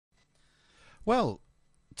Well,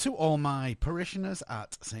 to all my parishioners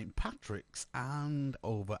at St. Patrick's and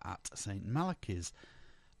over at St. Malachy's,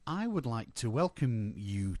 I would like to welcome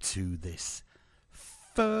you to this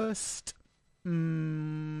first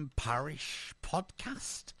parish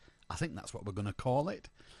podcast. I think that's what we're going to call it.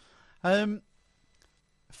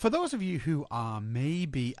 For those of you who are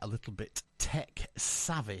maybe a little bit tech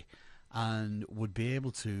savvy and would be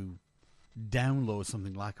able to download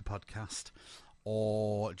something like a podcast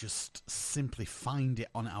or just simply find it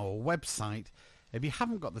on our website, if you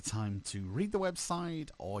haven't got the time to read the website,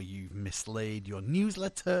 or you've mislaid your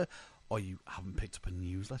newsletter, or you haven't picked up a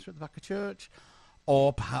newsletter at the back of church,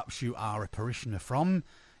 or perhaps you are a parishioner from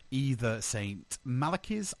either St.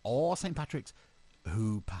 Malachy's or St. Patrick's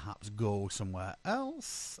who perhaps go somewhere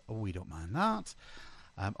else, we don't mind that,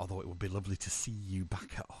 although it would be lovely to see you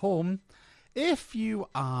back at home. If you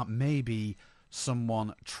are maybe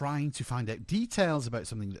someone trying to find out details about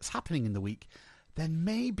something that's happening in the week, then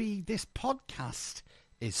maybe this podcast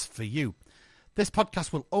is for you. This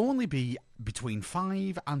podcast will only be between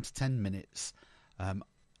 5 and 10 minutes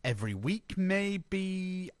every week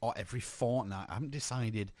maybe, or every fortnight. I haven't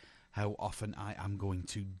decided how often I am going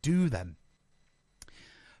to do them.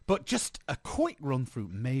 But just a quick run through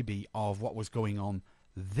maybe of what was going on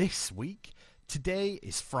this week. Today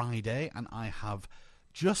is Friday and I have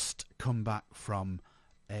just come back from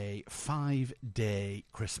a 5-day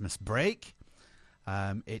Christmas break.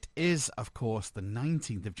 It is, of course, the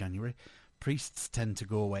 19th of January. Priests tend to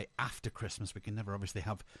go away after Christmas. We can never obviously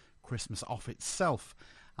have Christmas off itself.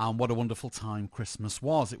 And what a wonderful time Christmas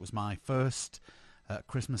was. It was my first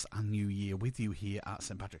Christmas and New Year with you here at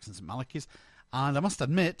St. Patrick's and St. Malachys. And I must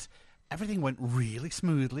admit, everything went really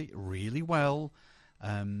smoothly, really well.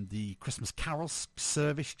 The Christmas Carol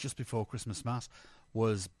service just before Christmas Mass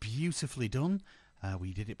was beautifully done.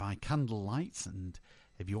 We did it by candlelight, and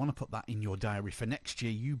if you want to put that in your diary for next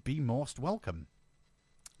year, you be most welcome.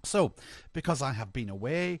 So, because I have been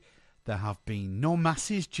away, there have been no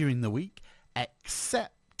masses during the week,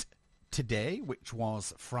 except today, which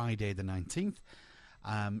was Friday the 19th.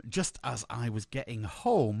 Just as I was getting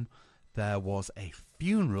home, there was a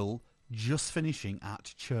funeral just finishing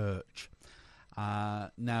at church.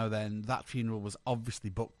 Now then, that funeral was obviously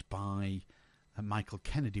booked by Michael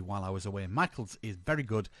Kennedy while I was away. Michael is very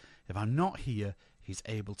good. If I'm not here, he's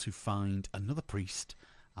able to find another priest,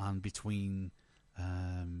 and between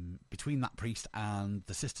that priest and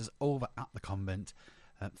the sisters over at the convent,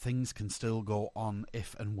 things can still go on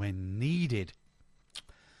if and when needed.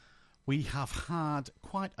 We have had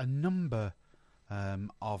quite a number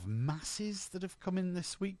of masses that have come in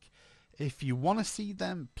this week. If you want to see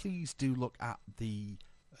them, please do look at the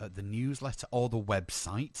newsletter or the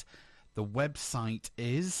website. The website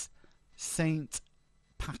is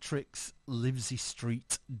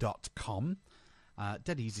StPatricsandMalachys.com.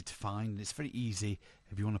 Dead easy to find. It's very easy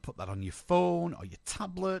if you want to put that on your phone or your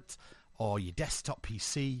tablet or your desktop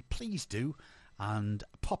PC. Please do, and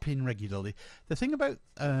pop in regularly. The thing about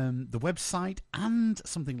the website and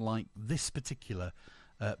something like this particular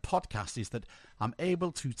podcast is that I'm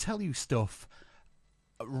able to tell you stuff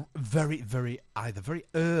very, very, either very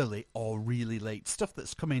early or really late. Stuff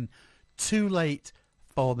that's come in too late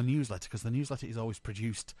for the newsletter, because the newsletter is always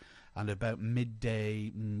produced at about midday,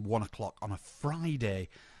 1 o'clock on a Friday,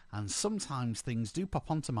 and sometimes things do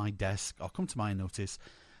pop onto my desk or come to my notice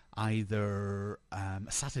either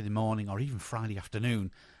Saturday morning or even Friday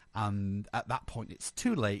afternoon, and at that point it's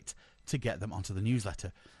too late to get them onto the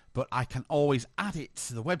newsletter. But I can always add it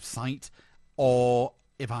to the website, or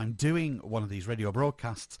if I'm doing one of these radio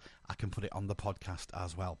broadcasts, I can put it on the podcast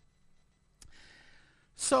as well.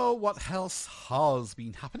 So what else has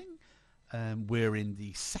been happening? We're in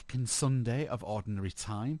the second Sunday of Ordinary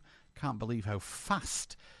Time. Can't believe how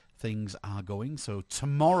fast things are going. So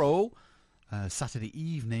tomorrow, Saturday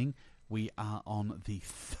evening, we are on the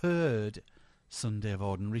third Sunday of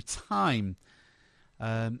Ordinary Time.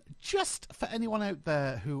 Just for anyone out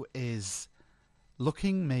there who is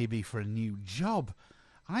looking maybe for a new job,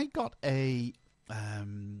 I got a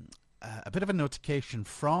bit of a notification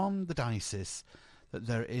from the diocese that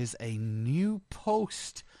there is a new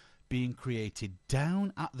post being created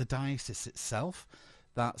down at the diocese itself.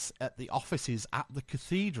 That's at the offices at the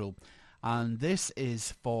cathedral, and this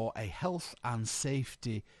is for a health and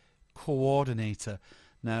safety coordinator.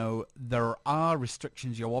 Now, there are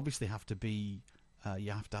restrictions. You obviously have to be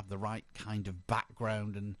you have to have the right kind of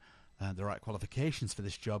background and the right qualifications for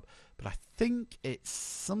this job, but I think it's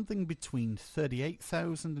something between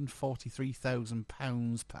 £38,000 and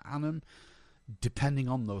 £43,000 per annum, depending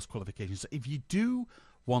on those qualifications. So if you do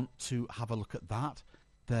want to have a look at that,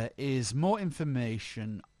 There is more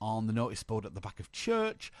information on the notice board at the back of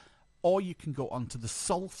church, or you can go onto the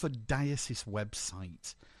Salford Diocese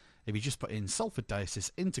website. If you just put in Salford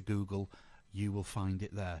Diocese into Google, you will find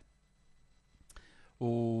it there.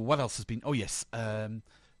 Oh, what else has been? Oh, yes.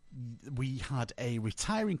 We had a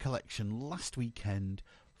retiring collection last weekend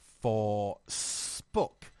for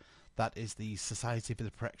SPUC. That is the Society for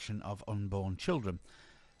the Protection of Unborn Children.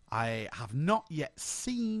 I have not yet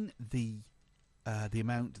seen the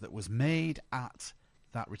amount that was made at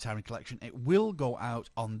that retiring collection. It will go out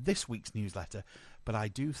on this week's newsletter, but I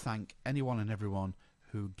do thank anyone and everyone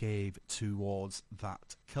who gave towards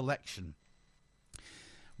that collection.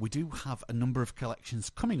 We do have a number of collections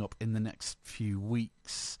coming up in the next few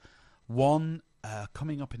weeks. One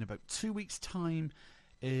coming up in about 2 weeks' time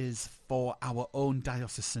is for our own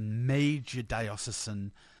major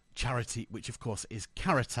diocesan charity, which of course is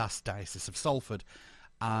Caritas Diocese of Salford,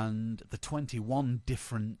 and the 21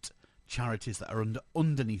 different charities that are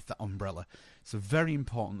underneath that umbrella. It's a very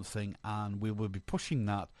important thing, and we will be pushing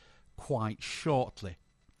that quite shortly.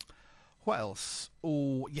 What else?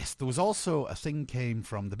 Oh, yes, there was also a thing came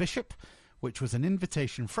from the Bishop, which was an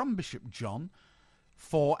invitation from Bishop John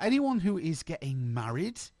for anyone who is getting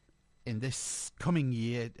married in this coming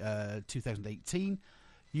year, 2018.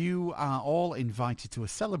 You are all invited to a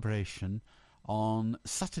celebration on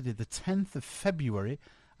Saturday the 10th of February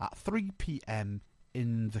at 3 p.m.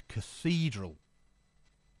 in the Cathedral.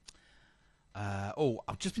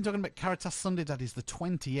 I've just been talking about Caritas Sunday. That is the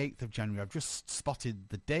 28th of January. I've just spotted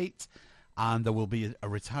the date, and there will be a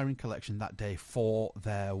retiring collection that day for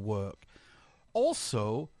their work.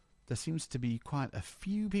 Also, there seems to be quite a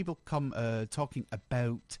few people talking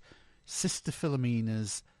about Sister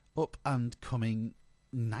Philomena's up and coming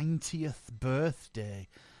 90th birthday.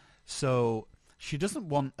 So she doesn't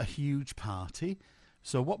want a huge party.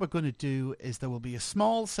 So what we're going to do is there will be a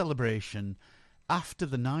small celebration after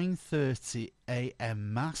the 9:30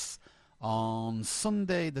 a.m. Mass on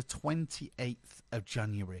Sunday the 28th of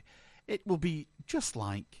January. It will be just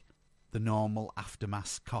like the normal after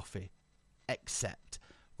Mass coffee, except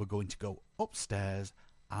we're going to go upstairs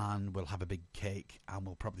and we'll have a big cake and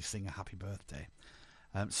we'll probably sing a happy birthday.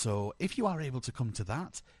 So if you are able to come to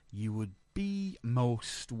that, you would be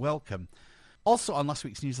most welcome. Also on last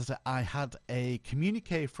week's newsletter, I had a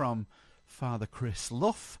communique from Father Chris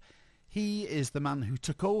Luff. He is the man who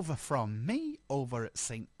took over from me over at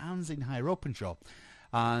St Anne's in Higher Openshaw.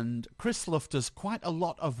 And Chris Luff does quite a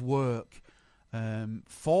lot of work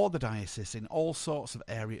for the diocese in all sorts of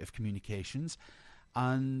area of communications.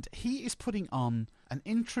 And he is putting on an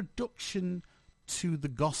introduction to the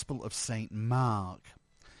Gospel of St Mark.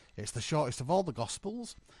 It's the shortest of all the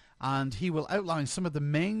Gospels, and he will outline some of the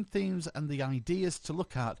main themes and the ideas to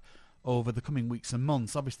look at over the coming weeks and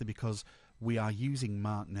months, obviously because we are using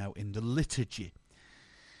Mark now in the liturgy.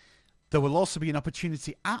 There will also be an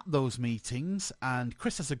opportunity at those meetings, and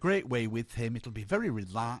Chris has a great way with him. It'll be very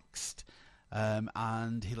relaxed,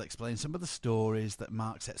 and he'll explain some of the stories that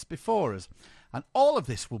Mark sets before us. And all of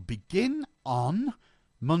this will begin on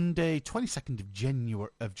Monday, 22nd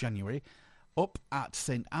of January, up at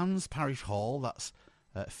St Anne's Parish Hall. That's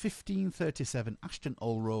 1537 Ashton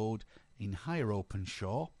Old Road in Higher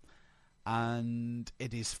Openshaw. And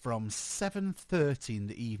it is from 7:30 in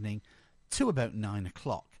the evening to about 9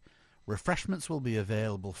 o'clock. Refreshments will be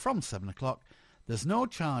available from 7 o'clock. There's no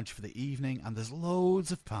charge for the evening, and there's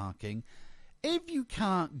loads of parking. If you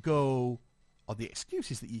can't go, or the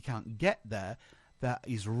excuse is that you can't get there, there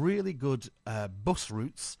is really good bus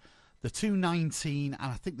routes. The 219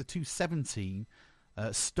 and I think the 217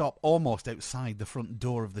 stop almost outside the front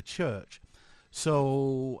door of the church.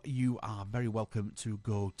 So you are very welcome to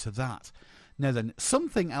go to that. Now then,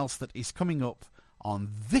 something else that is coming up on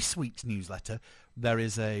this week's newsletter, there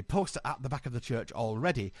is a poster at the back of the church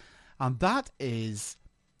already, and that is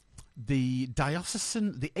the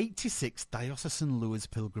 86th Diocesan Lourdes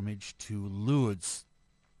pilgrimage to Lourdes.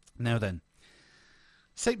 Now then,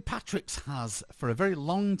 St. Patrick's has for a very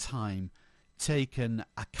long time taken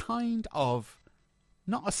a kind of,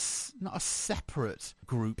 not a separate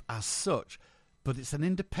group as such, but it's an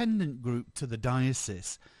independent group to the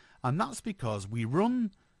diocese, and that's because we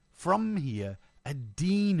run from here a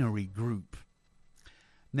deanery group.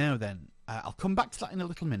 Now then, I'll come back to that in a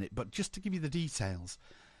little minute, but just to give you the details,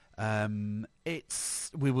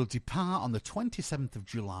 we will depart on the 27th of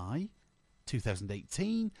July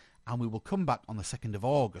 2018, and we will come back on the 2nd of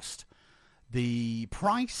August. The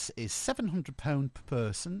price is £700 per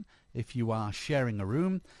person if you are sharing a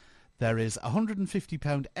room. There is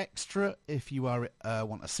 £150 extra if you want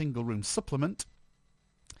a single room supplement.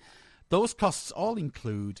 Those costs all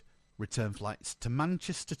include return flights to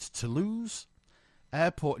Manchester to Toulouse,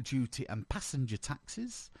 airport duty and passenger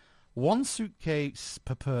taxes, 1 suitcase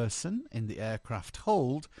per person in the aircraft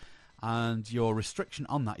hold, and your restriction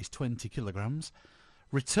on that is 20 kilograms,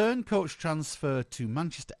 return coach transfer to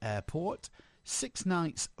Manchester Airport, 6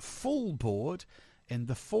 nights full board in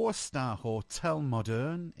the 4-star Hotel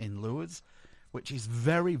Moderne in Lourdes, which is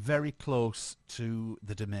very, very close to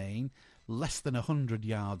the Domain, less than 100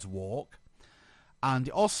 yards walk. And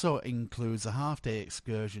it also includes a half-day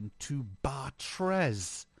excursion to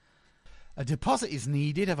Bartres. A deposit is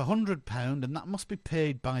needed of £100, and that must be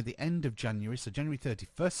paid by the end of January, so January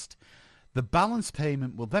 31st. The balance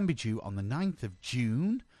payment will then be due on the 9th of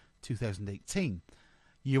June 2018.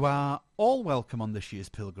 You are all welcome on this year's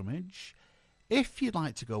pilgrimage. If you'd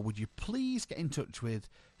like to go, would you please get in touch with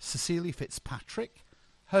Cecilia Fitzpatrick?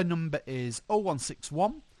 Her number is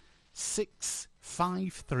 0161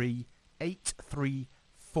 653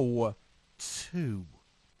 8342.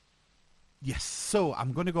 Yes, so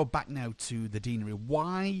I'm going to go back now to the deanery.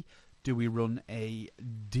 Why do we run a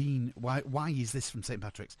why is this from St.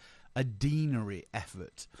 Patrick's a deanery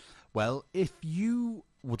effort? Well, if you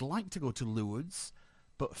would like to go to Lourdes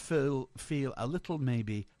but feel a little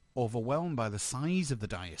maybe overwhelmed by the size of the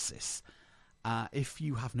diocese, if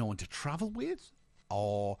you have no one to travel with,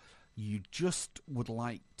 or you just would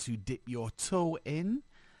like to dip your toe in,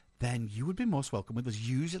 then you would be most welcome with us.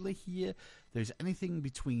 Usually here, there's anything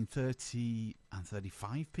between 30 and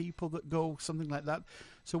 35 people that go, something like that.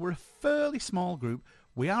 So we're a fairly small group.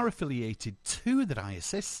 We are affiliated to the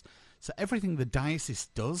diocese, so everything the diocese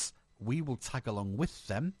does, we will tag along with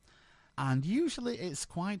them. And usually it's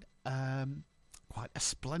quite a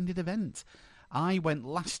splendid event. I went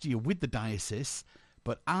last year with the diocese,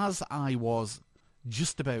 but as I was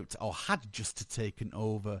just about, or had just taken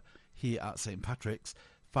over here at St. Patrick's,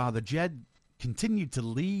 Father Jed continued to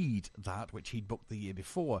lead that, which he'd booked the year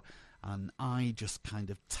before, and I just kind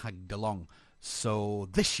of tagged along. So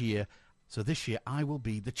this year I will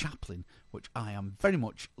be the chaplain, which I am very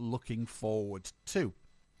much looking forward to.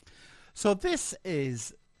 So this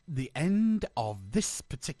is the end of this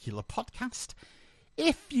particular podcast.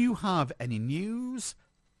 If you have any news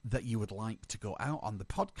that you would like to go out on the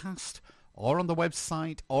podcast or on the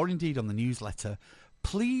website or indeed on the newsletter,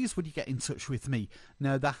 please would you get in touch with me.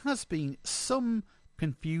 Now, there has been some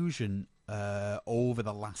confusion over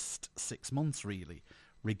the last 6 months, really,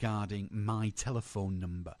 regarding my telephone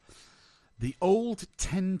number. The old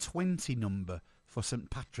 1020 number for St.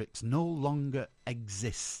 Patrick's no longer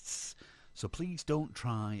exists, so please don't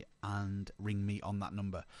try and ring me on that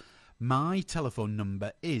number. My telephone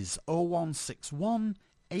number is 0161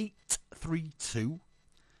 832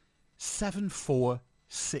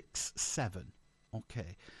 7467.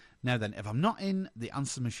 Okay. Now then, if I'm not in, the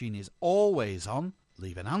answer machine is always on.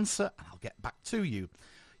 Leave an answer and I'll get back to you.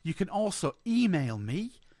 You can also email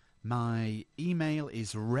me. My email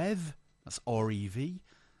is rev, that's R-E-V,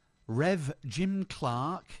 Rev Jim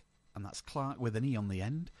Clark, and that's Clark with an E on the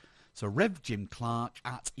end. So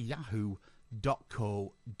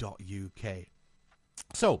revjimclark@yahoo.co.uk.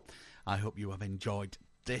 So, I hope you have enjoyed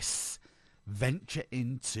this venture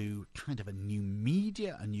into kind of a new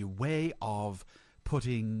media, a new way of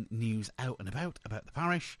putting news out and about the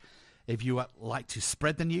parish. If you would like to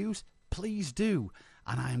spread the news, please do.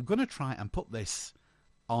 And I am going to try and put this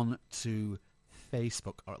onto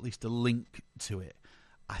Facebook, or at least a link to it.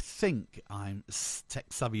 I think I'm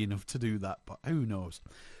tech savvy enough to do that, but who knows.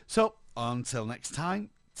 So, until next time,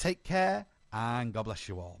 take care and God bless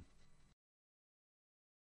you all.